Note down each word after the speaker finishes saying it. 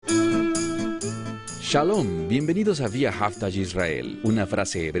Shalom, bienvenidos a Via Haftaj Israel, una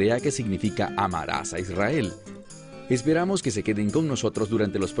frase hebrea que significa amarás a Israel. Esperamos que se queden con nosotros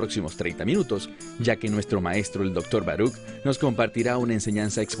durante los próximos 30 minutos, ya que nuestro maestro, el Dr. Baruch, nos compartirá una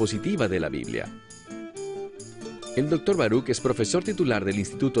enseñanza expositiva de la Biblia. El Dr. Baruch es profesor titular del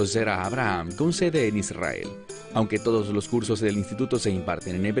Instituto Zera Abraham, con sede en Israel. Aunque todos los cursos del instituto se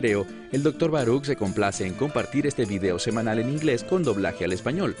imparten en hebreo, el Dr. Baruch se complace en compartir este video semanal en inglés con doblaje al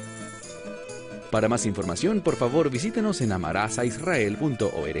español. Para más información, por favor, visítenos en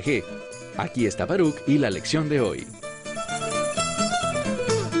amarazaisrael.org. Aquí está Baruch y la lección de hoy.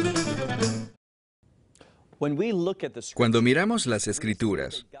 Cuando miramos las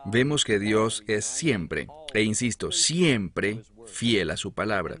Escrituras, vemos que Dios es siempre, e insisto, siempre fiel a su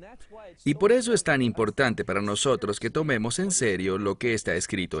palabra. Y por eso es tan importante para nosotros que tomemos en serio lo que está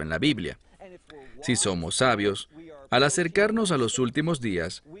escrito en la Biblia. Si somos sabios, al acercarnos a los últimos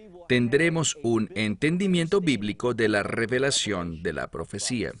días, tendremos un entendimiento bíblico de la revelación de la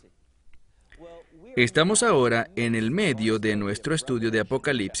profecía. Estamos ahora en el medio de nuestro estudio de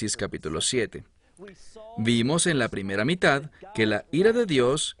Apocalipsis capítulo 7. Vimos en la primera mitad que la ira de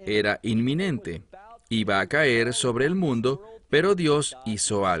Dios era inminente, iba a caer sobre el mundo, pero Dios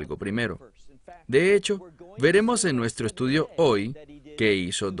hizo algo primero. De hecho, veremos en nuestro estudio hoy que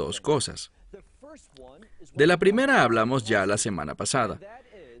hizo dos cosas. De la primera hablamos ya la semana pasada,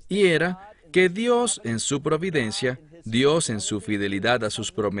 y era que Dios en su providencia, Dios en su fidelidad a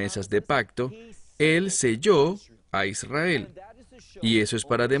sus promesas de pacto, Él selló a Israel. Y eso es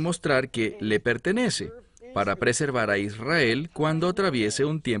para demostrar que le pertenece, para preservar a Israel cuando atraviese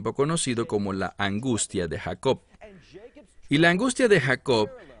un tiempo conocido como la angustia de Jacob. Y la angustia de Jacob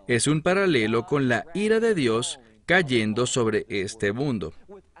es un paralelo con la ira de Dios cayendo sobre este mundo.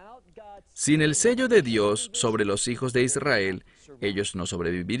 Sin el sello de Dios sobre los hijos de Israel, ellos no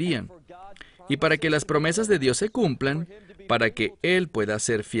sobrevivirían. Y para que las promesas de Dios se cumplan, para que Él pueda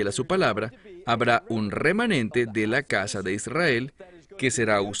ser fiel a su palabra, habrá un remanente de la casa de Israel que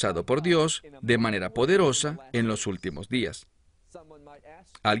será usado por Dios de manera poderosa en los últimos días.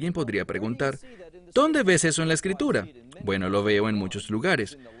 Alguien podría preguntar, ¿dónde ves eso en la Escritura? Bueno, lo veo en muchos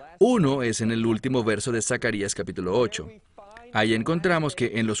lugares. Uno es en el último verso de Zacarías capítulo 8. Ahí encontramos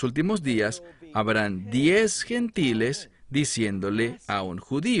que en los últimos días habrán 10 gentiles diciéndole a un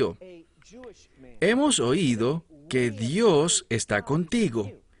judío, hemos oído que Dios está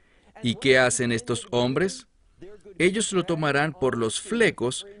contigo. ¿Y qué hacen estos hombres? Ellos lo tomarán por los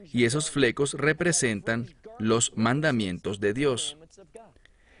flecos, y esos flecos representan los mandamientos de Dios.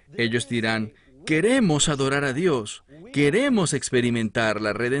 Ellos dirán, queremos adorar a Dios, queremos experimentar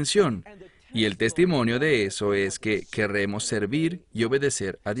la redención. Y el testimonio de eso es que queremos servir y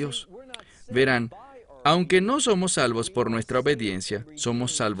obedecer a Dios. Verán, aunque no somos salvos por nuestra obediencia,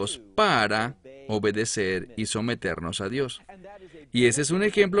 somos salvos para obedecer y someternos a Dios. Y ese es un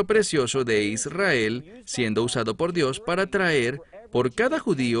ejemplo precioso de Israel siendo usado por Dios para traer por cada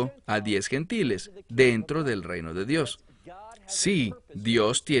judío a 10 gentiles dentro del reino de Dios. Sí,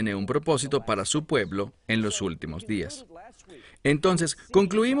 Dios tiene un propósito para su pueblo en los últimos días. Entonces,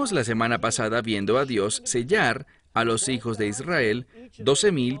 concluimos la semana pasada viendo a Dios sellar a los hijos de Israel,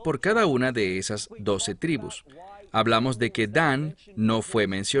 12,000 por cada una de esas 12 tribus. Hablamos de que Dan no fue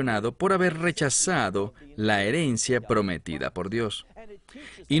mencionado por haber rechazado la herencia prometida por Dios.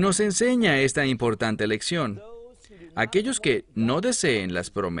 Y nos enseña esta importante lección. Aquellos que no deseen las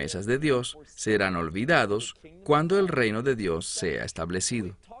promesas de Dios serán olvidados cuando el reino de Dios sea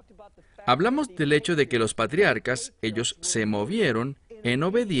establecido. Hablamos del hecho de que los patriarcas, ellos se movieron en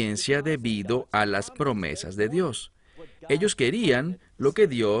obediencia debido a las promesas de Dios. Ellos querían lo que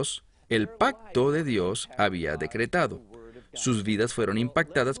Dios, el pacto de Dios, había decretado. Sus vidas fueron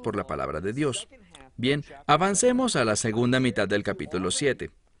impactadas por la palabra de Dios. Bien, avancemos a la segunda mitad del capítulo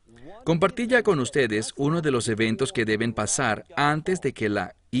 7. Compartí ya con ustedes uno de los eventos que deben pasar antes de que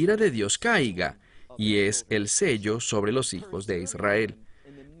la ira de Dios caiga, y es el sello sobre los hijos de Israel,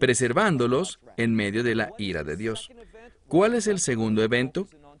 preservándolos en medio de la ira de Dios. ¿Cuál es el segundo evento?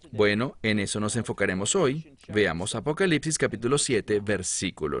 Bueno, en eso nos enfocaremos hoy. Veamos Apocalipsis capítulo 7,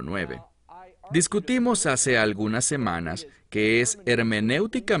 versículo 9. Discutimos hace algunas semanas que es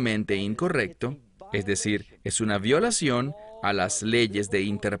hermenéuticamente incorrecto, es decir, es una violación a las leyes de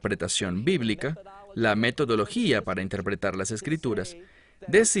interpretación bíblica, la metodología para interpretar las Escrituras,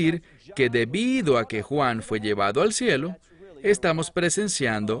 decir que debido a que Juan fue llevado al cielo, estamos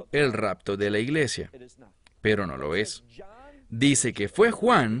presenciando el rapto de la iglesia. Pero no lo es. Dice que fue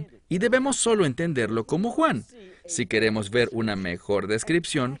Juan y debemos solo entenderlo como Juan. Si queremos ver una mejor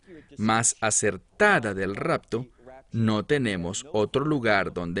descripción, más acertada del rapto, no tenemos otro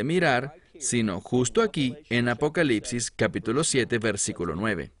lugar donde mirar, sino justo aquí en Apocalipsis capítulo 7, versículo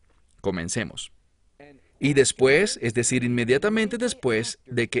 9. Comencemos. Y después, es decir, inmediatamente después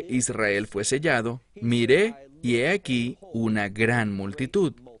de que Israel fue sellado, miré y he aquí una gran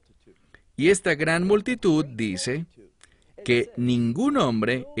multitud. Y esta gran multitud dice que ningún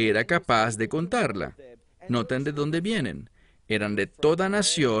hombre era capaz de contarla. Noten de dónde vienen. Eran de toda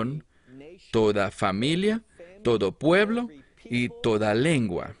nación, toda familia, todo pueblo y toda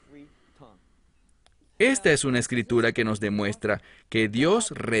lengua. Esta es una escritura que nos demuestra que Dios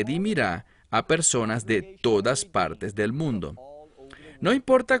redimirá a personas de todas partes del mundo. No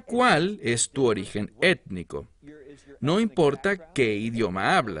importa cuál es tu origen étnico, no importa qué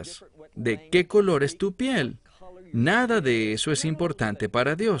idioma hablas, de qué color es tu piel, nada de eso es importante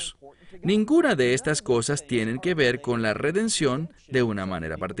para Dios. Ninguna de estas cosas tienen que ver con la redención de una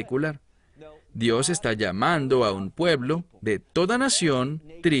manera particular. Dios está llamando a un pueblo de toda nación,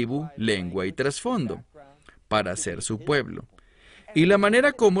 tribu, lengua y trasfondo para ser su pueblo. Y la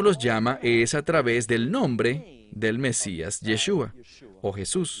manera como los llama es a través del nombre del Mesías Yeshua, o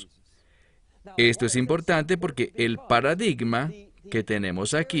Jesús. Esto es importante porque el paradigma que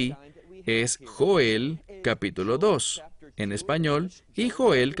tenemos aquí es Joel capítulo 2 en español y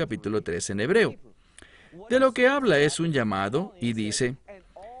Joel capítulo 3 en hebreo. De lo que habla es un llamado y dice,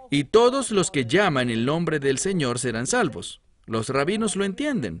 y todos los que llaman el nombre del Señor serán salvos. Los rabinos lo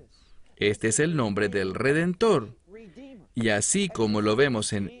entienden. Este es el nombre del Redentor. Y así como lo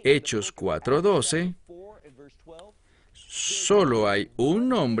vemos en Hechos 4:12, solo hay un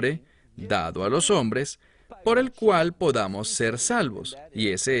nombre dado a los hombres por el cual podamos ser salvos, y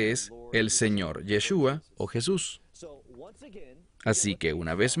ese es el Señor Yeshua o Jesús. Así que,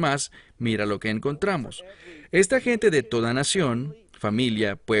 una vez más, mira lo que encontramos. Esta gente de toda nación,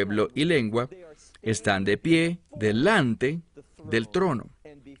 familia, pueblo y lengua, están de pie delante del trono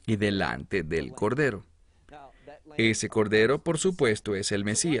y delante del Cordero. Ese Cordero, por supuesto, es el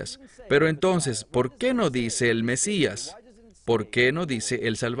Mesías. Pero entonces, ¿por qué no dice el Mesías? ¿Por qué no dice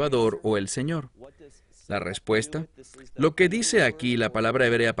el Salvador o el Señor? La respuesta, lo que dice aquí la palabra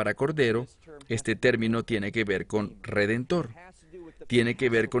hebrea para Cordero, este término tiene que ver con Redentor. Tiene que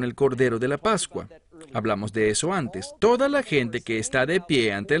ver con el Cordero de la Pascua. Hablamos de eso antes. Toda la gente que está de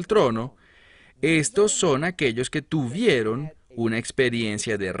pie ante el trono, estos son aquellos que tuvieron una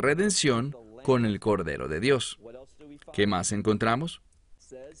experiencia de redención con el Cordero de Dios. ¿Qué más encontramos?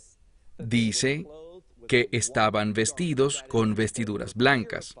 Dice que estaban vestidos con vestiduras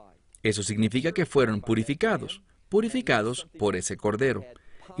blancas. Eso significa que fueron purificados por ese Cordero.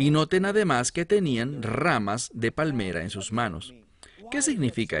 Y noten además que tenían ramas de palmera en sus manos. ¿Qué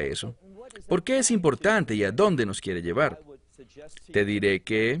significa eso? ¿Por qué es importante y a dónde nos quiere llevar? Te diré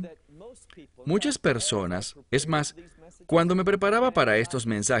que muchas personas, es más, cuando me preparaba para estos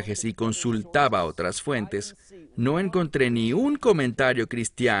mensajes y consultaba otras fuentes, no encontré ni un comentario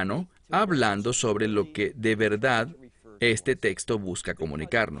cristiano hablando sobre lo que de verdad este texto busca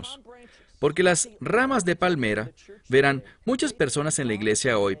comunicarnos. Porque las ramas de palmera, verán, muchas personas en la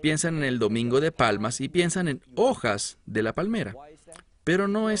iglesia hoy piensan en el Domingo de Palmas y piensan en hojas de la palmera, pero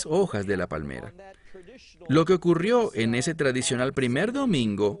no es hojas de la palmera. Lo que ocurrió en ese tradicional primer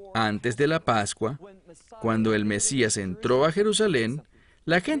domingo antes de la Pascua, cuando el Mesías entró a Jerusalén,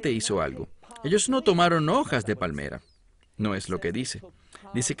 la gente hizo algo. Ellos no tomaron hojas de palmera. No es lo que dice.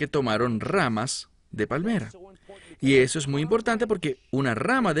 Dice que tomaron ramas de palmera. Y eso es muy importante porque una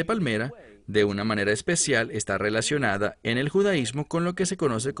rama de palmera, de una manera especial, está relacionada en el judaísmo con lo que se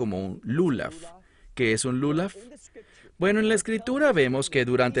conoce como un lulav. ¿Qué es un lulav? Bueno, en la Escritura vemos que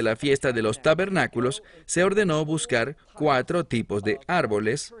durante la fiesta de los tabernáculos se ordenó buscar 4 tipos de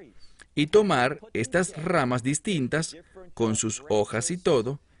árboles y tomar estas ramas distintas con sus hojas y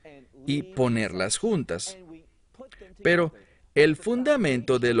todo y ponerlas juntas. Pero el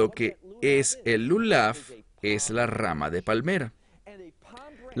fundamento de lo que es el lulav es la rama de palmera.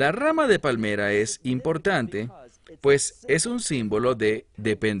 La rama de palmera es importante, pues es un símbolo de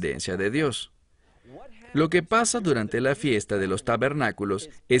dependencia de Dios. Lo que pasa durante la fiesta de los tabernáculos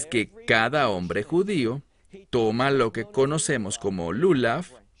es que cada hombre judío toma lo que conocemos como lulav,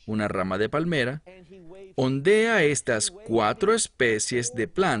 una rama de palmera, ondea estas 4 especies de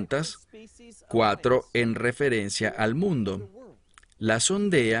plantas, 4 en referencia al mundo, las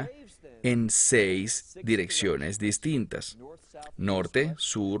ondea en 6 direcciones distintas: norte,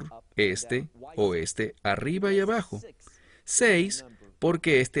 sur, este, oeste, arriba y abajo. 6,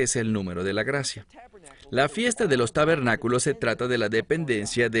 porque este es el número de la gracia. La fiesta de los tabernáculos se trata de la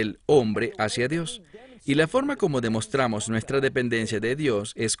dependencia del hombre hacia Dios. Y la forma como demostramos nuestra dependencia de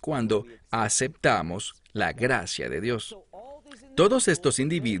Dios es cuando aceptamos la gracia de Dios. Todos estos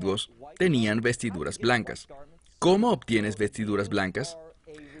individuos tenían vestiduras blancas. ¿Cómo obtienes vestiduras blancas?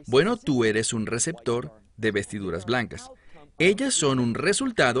 Bueno, tú eres un receptor de vestiduras blancas. Ellas son un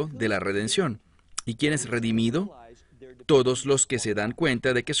resultado de la redención. ¿Y quién es redimido? Todos los que se dan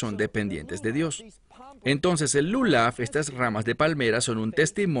cuenta de que son dependientes de Dios. Entonces el lulav, estas ramas de palmera, son un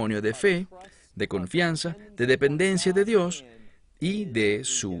testimonio de fe, de confianza, de dependencia de Dios y de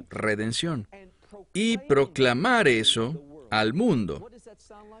su redención. Y proclamar eso al mundo.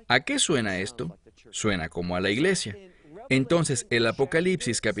 ¿A qué suena esto? Suena como a la iglesia. Entonces, el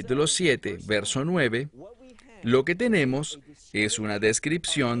Apocalipsis capítulo 7, verso 9, lo que tenemos es una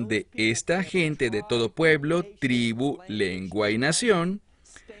descripción de esta gente de todo pueblo, tribu, lengua y nación,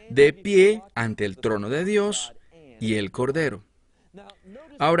 de pie ante el trono de Dios y el Cordero.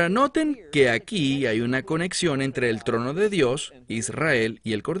 Ahora, noten que aquí hay una conexión entre el trono de Dios, Israel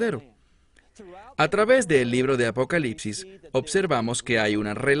y el Cordero. A través del libro de Apocalipsis, observamos que hay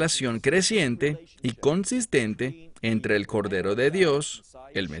una relación creciente y consistente entre el Cordero de Dios,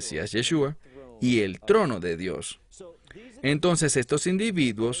 el Mesías Yeshua, y el trono de Dios. Entonces, estos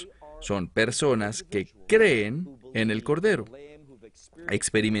individuos son personas que creen en el Cordero,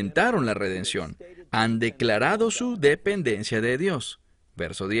 experimentaron la redención, han declarado su dependencia de Dios.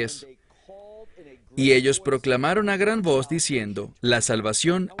 Verso 10. Y ellos proclamaron a gran voz diciendo, la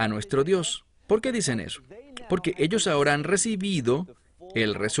salvación a nuestro Dios. ¿Por qué dicen eso? Porque ellos ahora han recibido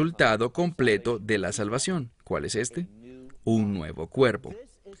el resultado completo de la salvación. ¿Cuál es este? Un nuevo cuerpo.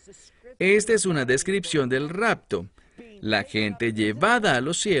 Esta es una descripción del rapto, la gente llevada a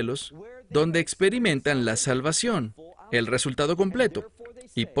los cielos, donde experimentan la salvación, el resultado completo.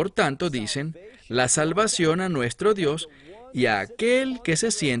 Y por tanto dicen, la salvación a nuestro Dios y a aquel que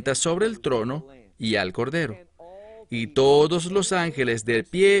se sienta sobre el trono y al Cordero. Y todos los ángeles de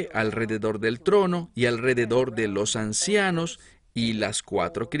pie alrededor del trono y alrededor de los ancianos y las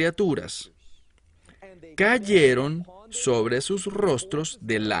 4 criaturas cayeron sobre sus rostros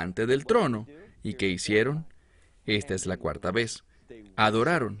delante del trono. ¿Y qué hicieron? Esta es la 4ª vez.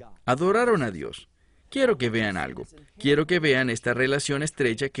 Adoraron a Dios. Quiero que vean algo. Quiero que vean esta relación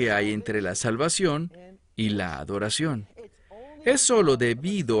estrecha que hay entre la salvación y la adoración. Es solo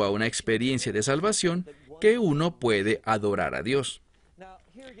debido a una experiencia de salvación que uno puede adorar a Dios.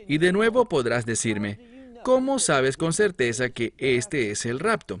 Y de nuevo podrás decirme, ¿cómo sabes con certeza que este es el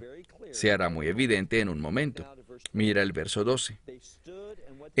rapto? Se hará muy evidente en un momento. Mira el verso 12.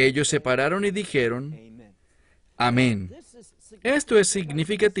 Ellos se pararon y dijeron, amén. Esto es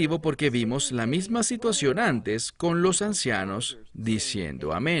significativo porque vimos la misma situación antes con los ancianos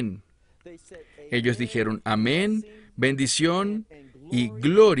diciendo amén. Ellos dijeron amén, bendición y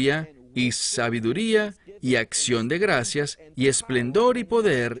gloria y sabiduría y acción de gracias y esplendor y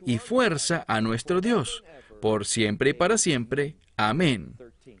poder y fuerza a nuestro Dios, por siempre y para siempre. Amén.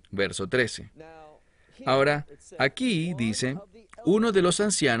 Verso 13. Ahora, aquí dice, uno de los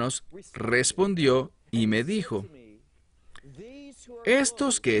ancianos respondió y me dijo,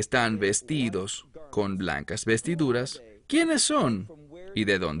 estos que están vestidos con blancas vestiduras, ¿quiénes son? ¿Y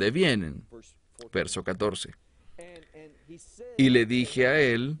de dónde vienen? Verso 14. Y le dije a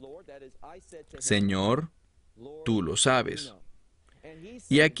él, Señor, tú lo sabes.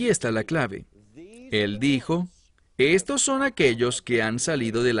 Y aquí está la clave. Él dijo, estos son aquellos que han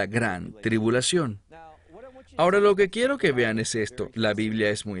salido de la gran tribulación. Ahora lo que quiero que vean es esto. La Biblia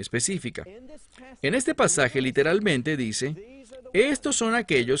es muy específica. En este pasaje literalmente dice, estos son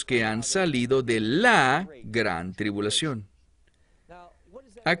aquellos que han salido de la gran tribulación.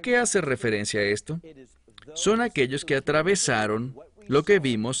 ¿A qué hace referencia esto? Son aquellos que atravesaron lo que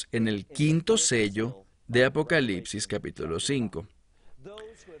vimos en el 5º sello de Apocalipsis capítulo 5.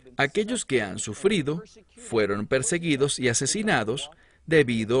 Aquellos que han sufrido, fueron perseguidos y asesinados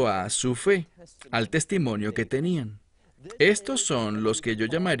debido a su fe, al testimonio que tenían. Estos son los que yo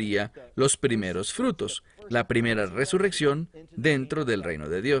llamaría los primeros frutos, la primera resurrección dentro del reino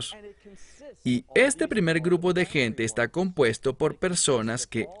de Dios. Y este primer grupo de gente está compuesto por personas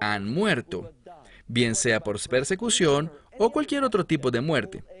que han muerto, bien sea por persecución o cualquier otro tipo de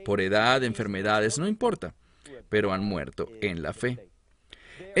muerte, por edad, enfermedades, no importa, pero han muerto en la fe.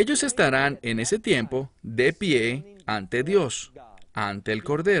 Ellos estarán en ese tiempo de pie ante Dios, ante el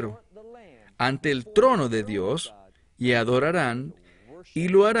Cordero, ante el trono de Dios, y adorarán, y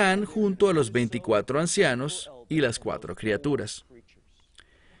lo harán junto a los 24 ancianos y las 4 criaturas.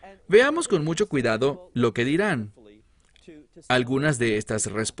 Veamos con mucho cuidado lo que dirán. Algunas de estas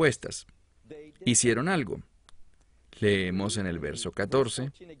respuestas. Hicieron algo. Leemos en el verso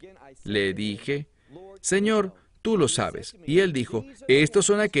 14. Le dije, Señor, tú lo sabes. Y él dijo, estos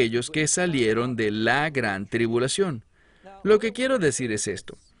son aquellos que salieron de la gran tribulación. Lo que quiero decir es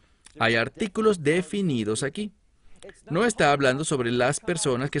esto. Hay artículos definidos aquí. No está hablando sobre las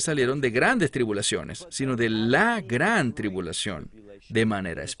personas que salieron de grandes tribulaciones, sino de la gran tribulación, de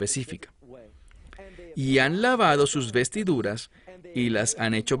manera específica. Y han lavado sus vestiduras y las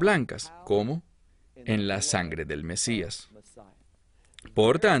han hecho blancas. ¿Cómo? En la sangre del Mesías.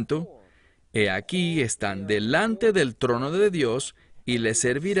 Por tanto, he aquí están delante del trono de Dios y le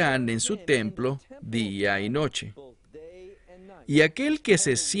servirán en su templo día y noche. Y aquel que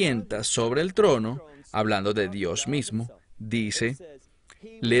se sienta sobre el trono, hablando de Dios mismo, dice,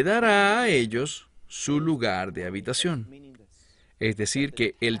 le dará a ellos su lugar de habitación. Es decir,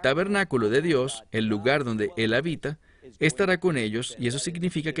 que el tabernáculo de Dios, el lugar donde Él habita, estará con ellos y eso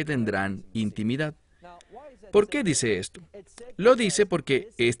significa que tendrán intimidad. ¿Por qué dice esto? Lo dice porque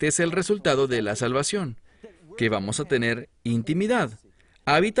este es el resultado de la salvación, que vamos a tener intimidad.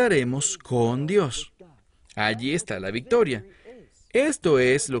 Habitaremos con Dios. Allí está la victoria. Esto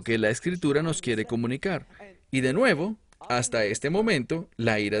es lo que la Escritura nos quiere comunicar. Y de nuevo, hasta este momento,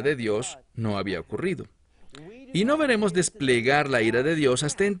 la ira de Dios no había ocurrido. Y no veremos desplegar la ira de Dios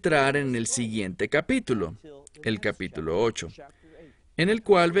hasta entrar en el siguiente capítulo, el capítulo 8, en el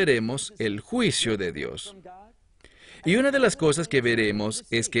cual veremos el juicio de Dios. Y una de las cosas que veremos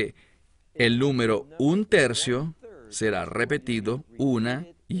es que el número 1/3 será repetido una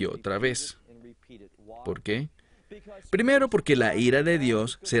y otra vez. ¿Por qué? Primero, porque la ira de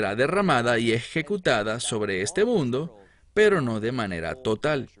Dios será derramada y ejecutada sobre este mundo, pero no de manera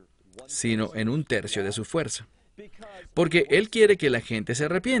total, sino en 1/3 de su fuerza. Porque Él quiere que la gente se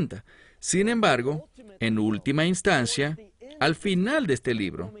arrepienta. Sin embargo, en última instancia, al final de este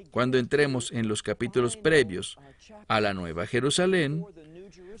libro, cuando entremos en los capítulos previos a la Nueva Jerusalén,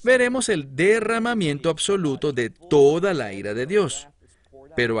 veremos el derramamiento absoluto de toda la ira de Dios.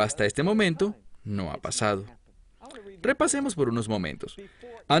 Pero hasta este momento no ha pasado. Repasemos por unos momentos.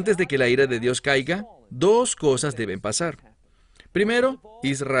 Antes de que la ira de Dios caiga, dos cosas deben pasar. Primero,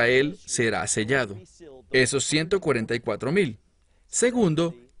 Israel será sellado. Esos 144,000.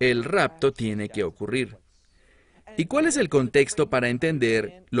 Segundo, el rapto tiene que ocurrir. ¿Y cuál es el contexto para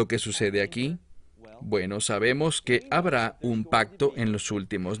entender lo que sucede aquí? Bueno, sabemos que habrá un pacto en los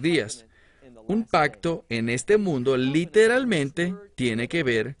últimos días. Un pacto en este mundo literalmente tiene que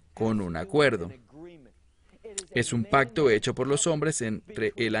ver con un acuerdo. Es un pacto hecho por los hombres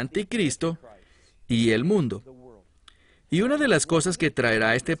entre el anticristo y el mundo. Y una de las cosas que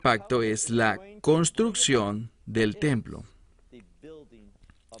traerá este pacto es la construcción del templo.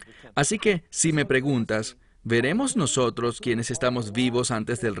 Así que, si me preguntas, ¿veremos nosotros, quienes estamos vivos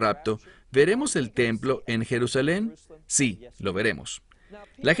antes del rapto, veremos el templo en Jerusalén? Sí, lo veremos.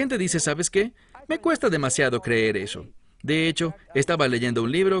 La gente dice, ¿sabes qué? Me cuesta demasiado creer eso. De hecho, estaba leyendo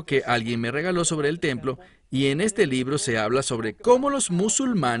un libro que alguien me regaló sobre el templo, y en este libro se habla sobre cómo los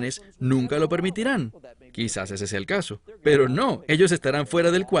musulmanes nunca lo permitirán. Quizás ese sea el caso. Pero no, ellos estarán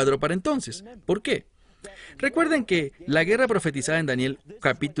fuera del cuadro para entonces. ¿Por qué? Recuerden que la guerra profetizada en Daniel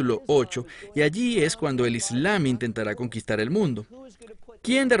capítulo 8, y allí es cuando el Islam intentará conquistar el mundo.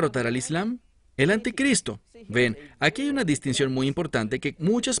 ¿Quién derrotará al Islam? El anticristo. Ven, aquí hay una distinción muy importante que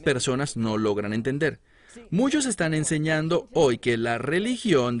muchas personas no logran entender. Muchos están enseñando hoy que la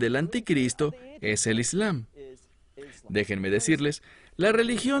religión del anticristo es el Islam. Déjenme decirles, la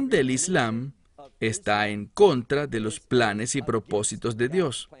religión del Islam está en contra de los planes y propósitos de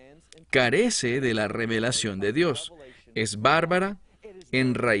Dios. Carece de la revelación de Dios. Es bárbara,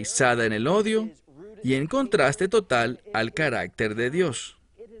 enraizada en el odio y en contraste total al carácter de Dios.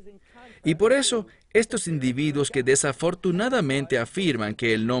 Y por eso, estos individuos que desafortunadamente afirman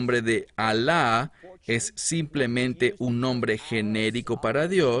que el nombre de Alá es simplemente un nombre genérico para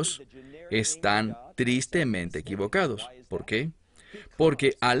Dios, están tristemente equivocados. ¿Por qué?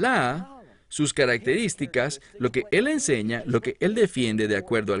 Porque Alá, sus características, lo que Él enseña, lo que Él defiende de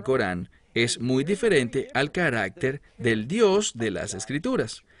acuerdo al Corán, es muy diferente al carácter del Dios de las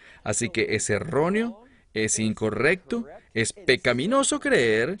Escrituras. Así que es erróneo, es incorrecto, es pecaminoso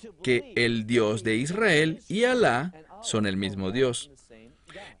creer que el Dios de Israel y Alá son el mismo Dios.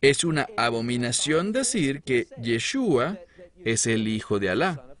 Es una abominación decir que Yeshua es el hijo de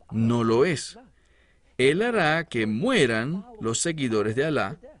Alá. No lo es. Él hará que mueran los seguidores de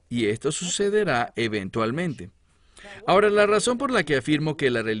Alá y esto sucederá eventualmente. Ahora, la razón por la que afirmo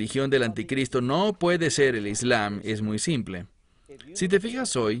que la religión del anticristo no puede ser el Islam es muy simple. Si te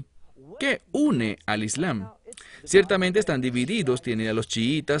fijas hoy, ¿qué une al Islam? Ciertamente están divididos, tienen a los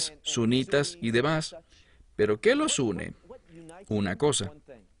chiitas, sunitas y demás, pero ¿qué los une? Una cosa,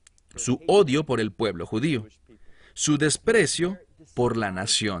 su odio por el pueblo judío, su desprecio por la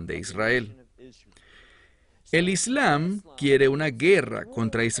nación de Israel. El Islam quiere una guerra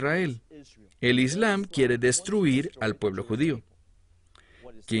contra Israel. El Islam quiere destruir al pueblo judío.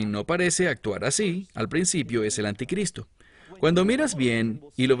 Quien no parece actuar así al principio es el anticristo. Cuando miras bien,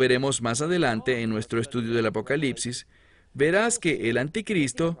 y lo veremos más adelante en nuestro estudio del Apocalipsis, verás que el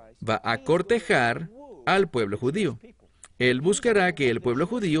anticristo va a cortejar al pueblo judío. Él buscará que el pueblo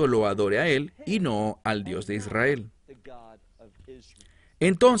judío lo adore a él y no al Dios de Israel.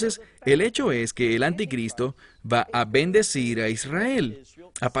 Entonces, el hecho es que el anticristo va a bendecir a Israel,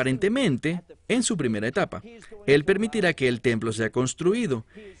 aparentemente, en su primera etapa. Él permitirá que el templo sea construido.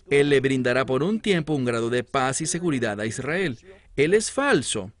 Él le brindará por un tiempo un grado de paz y seguridad a Israel. Él es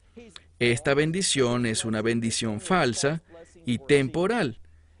falso. Esta bendición es una bendición falsa y temporal.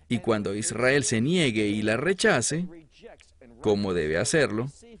 Y cuando Israel se niegue y la rechace, como debe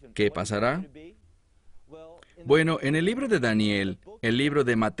hacerlo, ¿qué pasará? Bueno, en el libro de Daniel, el libro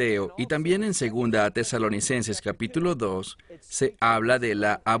de Mateo y también en 2 Tesalonicenses capítulo 2, se habla de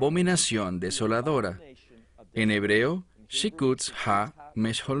la abominación desoladora. En hebreo, Shikutz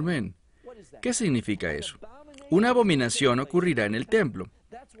ha-Mesholmen. ¿Qué significa eso? Una abominación ocurrirá en el templo.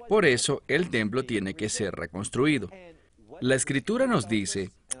 Por eso, el templo tiene que ser reconstruido. La Escritura nos dice,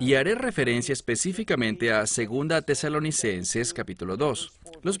 y haré referencia específicamente a 2 Tesalonicenses capítulo 2,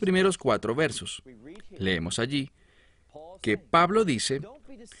 los primeros 4 versos. Leemos allí que Pablo dice,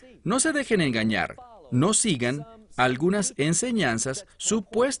 no se dejen engañar, no sigan algunas enseñanzas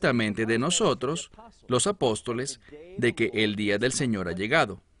supuestamente de nosotros, los apóstoles, de que el día del Señor ha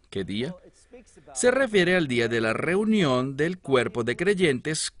llegado. ¿Qué día? Se refiere al día de la reunión del cuerpo de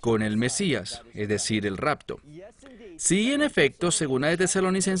creyentes con el Mesías, es decir, el rapto. Sí, en efecto, según de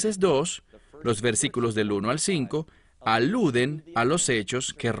Tesalonicenses 2, los versículos del 1 al 5, aluden a los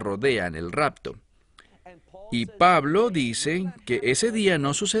hechos que rodean el rapto. Y Pablo dice que ese día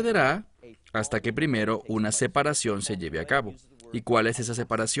no sucederá hasta que primero una separación se lleve a cabo. ¿Y cuál es esa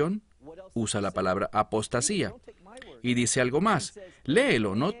separación? Usa la palabra apostasía. Y dice algo más.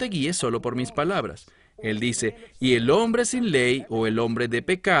 Léelo, no te guíes solo por mis palabras. Él dice, y el hombre sin ley o el hombre de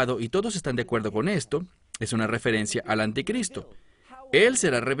pecado, y todos están de acuerdo con esto, es una referencia al anticristo. Él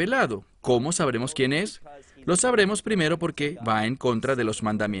será revelado. ¿Cómo sabremos quién es? Lo sabremos primero porque va en contra de los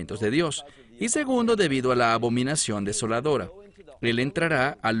mandamientos de Dios. Y segundo, debido a la abominación desoladora. Él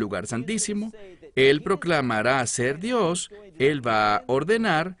entrará al lugar santísimo, Él proclamará ser Dios, Él va a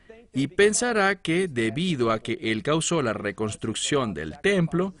ordenar y pensará que debido a que Él causó la reconstrucción del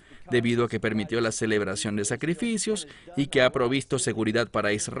templo, debido a que permitió la celebración de sacrificios y que ha provisto seguridad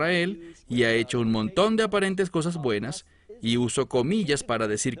para Israel y ha hecho un montón de aparentes cosas buenas, y uso comillas para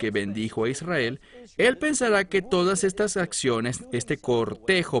decir que bendijo a Israel, él pensará que todas estas acciones, este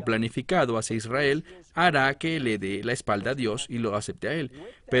cortejo planificado hacia Israel, hará que le dé la espalda a Dios y lo acepte a él.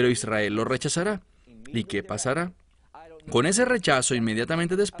 Pero Israel lo rechazará. ¿Y qué pasará? Con ese rechazo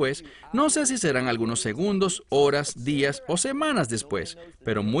inmediatamente después, no sé si serán algunos segundos, horas, días o semanas después,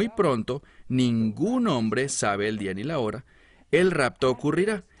 pero muy pronto, ningún hombre sabe el día ni la hora, el rapto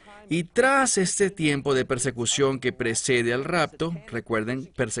ocurrirá. Y tras este tiempo de persecución que precede al rapto, recuerden,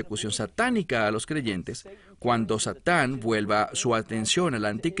 persecución satánica a los creyentes, cuando Satán vuelva su atención al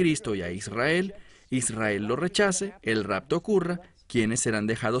anticristo y a Israel, Israel lo rechace, el rapto ocurra, ¿quiénes serán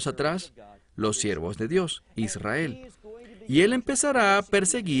dejados atrás? Los siervos de Dios, Israel. Y él empezará a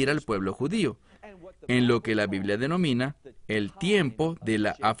perseguir al pueblo judío, en lo que la Biblia denomina el tiempo de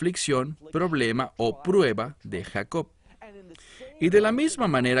la aflicción, problema o prueba de Jacob. Y de la misma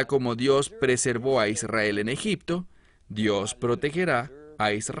manera como Dios preservó a Israel en Egipto, Dios protegerá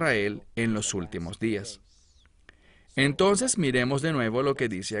a Israel en los últimos días. Entonces miremos de nuevo lo que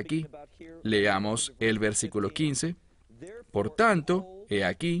dice aquí. Leamos el versículo 15. Por tanto, he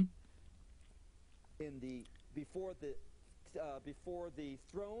aquí,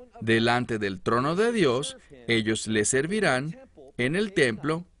 delante del trono de Dios, ellos le servirán en el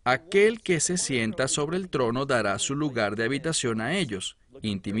templo. Aquel que se sienta sobre el trono dará su lugar de habitación a ellos,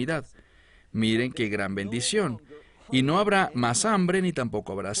 intimidad. Miren qué gran bendición. Y no habrá más hambre, ni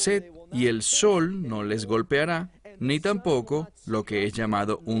tampoco habrá sed, y el sol no les golpeará, ni tampoco lo que es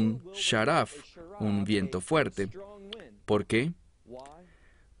llamado un sharaf, un viento fuerte. ¿Por qué?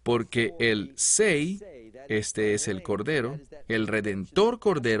 Porque el Sei, este es el Cordero, el Redentor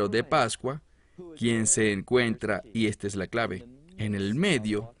Cordero de Pascua, quien se encuentra, y esta es la clave, en el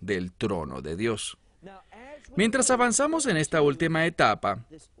medio del trono de Dios. Mientras avanzamos en esta última etapa,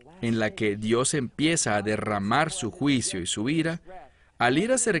 en la que Dios empieza a derramar su juicio y su ira, al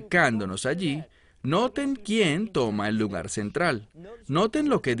ir acercándonos allí, noten quién toma el lugar central. Noten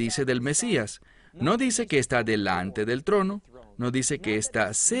lo que dice del Mesías. No dice que está delante del trono, nos dice que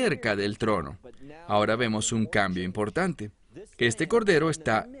está cerca del trono. Ahora vemos un cambio importante. Este Cordero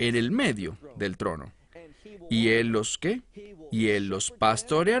está en el medio del trono. ¿Y Él los qué? Y Él los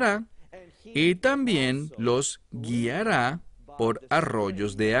pastoreará y también los guiará por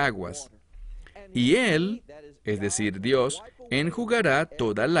arroyos de aguas. Y Él, es decir, Dios, enjugará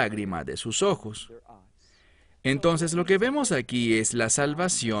toda lágrima de sus ojos. Entonces, lo que vemos aquí es la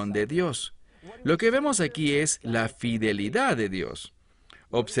salvación de Dios. Lo que vemos aquí es la fidelidad de Dios.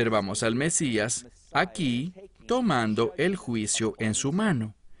 Observamos al Mesías aquí tomando el juicio en su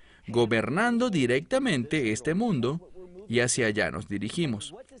mano, gobernando directamente este mundo, y hacia allá nos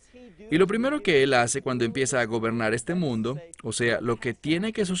dirigimos. Y lo primero que Él hace cuando empieza a gobernar este mundo, o sea, lo que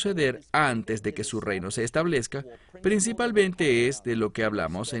tiene que suceder antes de que su reino se establezca, principalmente es de lo que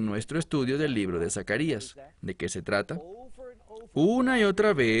hablamos en nuestro estudio del libro de Zacarías. ¿De qué se trata? Una y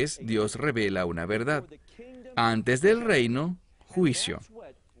otra vez Dios revela una verdad. Antes del reino, juicio.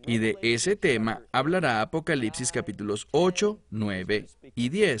 Y de ese tema hablará Apocalipsis capítulos 8, 9 y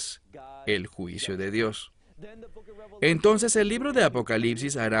 10, el juicio de Dios. Entonces el libro de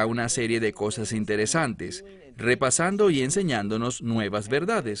Apocalipsis hará una serie de cosas interesantes, repasando y enseñándonos nuevas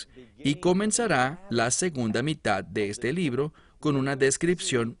verdades, y comenzará la segunda mitad de este libro con una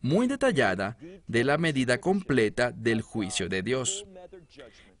descripción muy detallada de la medida completa del juicio de Dios.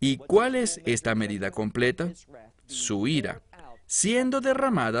 ¿Y cuál es esta medida completa? Su ira, siendo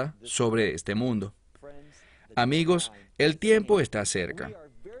derramada sobre este mundo. Amigos, el tiempo está cerca.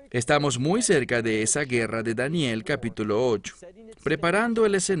 Estamos muy cerca de esa guerra de Daniel capítulo 8, preparando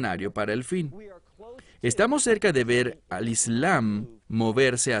el escenario para el fin. Estamos cerca de ver al Islam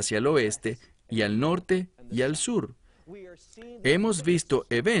moverse hacia el oeste y al norte y al sur. Hemos visto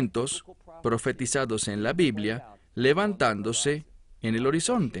eventos profetizados en la Biblia levantándose en el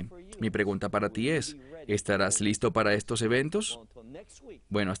horizonte. Mi pregunta para ti es, ¿estarás listo para estos eventos?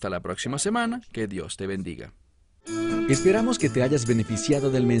 Bueno, hasta la próxima semana. Que Dios te bendiga. Esperamos que te hayas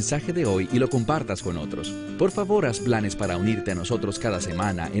beneficiado del mensaje de hoy y lo compartas con otros. Por favor, haz planes para unirte a nosotros cada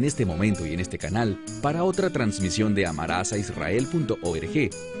semana en este momento y en este canal para otra transmisión de amarazaisrael.org.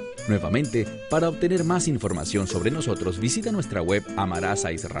 Nuevamente, para obtener más información sobre nosotros, visita nuestra web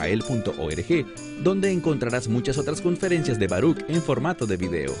amarazaisrael.org, donde encontrarás muchas otras conferencias de Baruch en formato de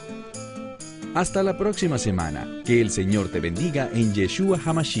video. Hasta la próxima semana. Que el Señor te bendiga en Yeshua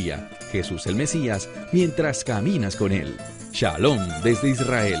HaMashiach, Jesús el Mesías, mientras caminas con Él. Shalom desde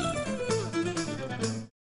Israel.